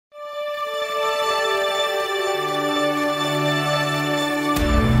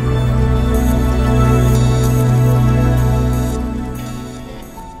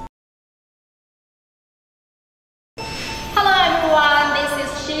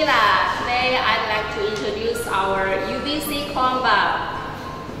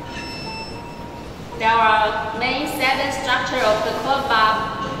are main 7 structure of the core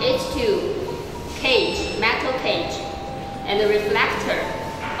valve, H2, cage, metal cage, and the reflector,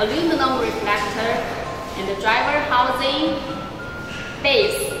 aluminum reflector, and the driver housing,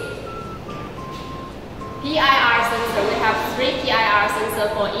 base, PIR sensor. We have 3 PIR sensor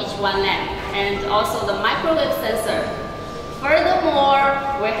for each one lamp, and also the microwave sensor. Furthermore,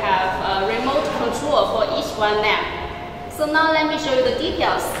 we have a remote control for each one lamp. So now let me show you the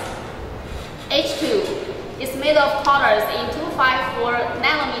details. H2 is made of powders in 254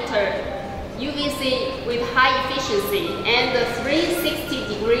 nanometer UVC with high efficiency and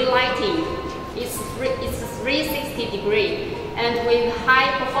 360-degree lighting. It's 360 degree and with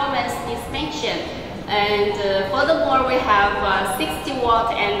high performance distinction. And furthermore, we have 60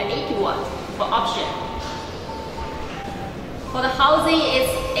 watt and 80 watt for option. For the housing,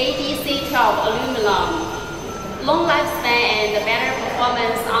 it's ADC12 aluminum. Long lifespan and better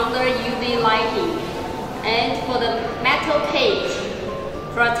performance under UV lighting. And for the metal cage,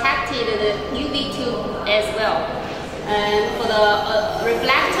 protected the UV tube as well. And for the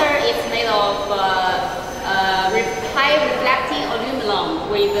reflector, it's made of high reflecting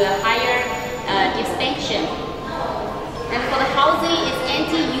aluminum with higher distinction. And for the housing, it's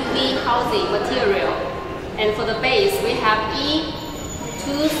anti-UV housing material. And for the base, we have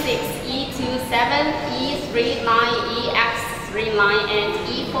E26, E27, E39, EX39, and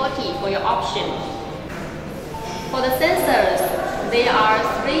E40 for your option. For the sensors, they are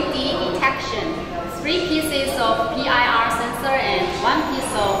 3D detection, 3 pieces of PIR sensor and 1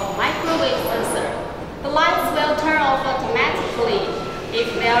 piece of microwave sensor. The lights will turn off automatically if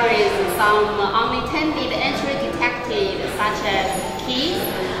there is some unintended entry detected, such as keys,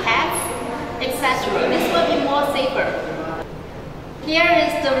 pets, etc. This will be more safer. Here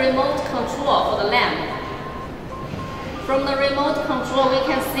is the remote control for the lamp. From the remote control, we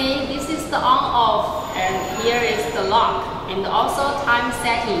can see this is the on-off, and here is the lock, and also time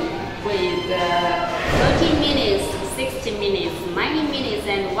setting with 30 minutes, 60 minutes, 90 minutes,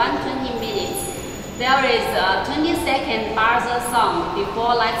 and 120 minutes. There is a 20-second buzzer sound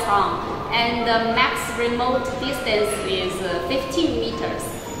before lights on, and the max remote distance is 15 meters.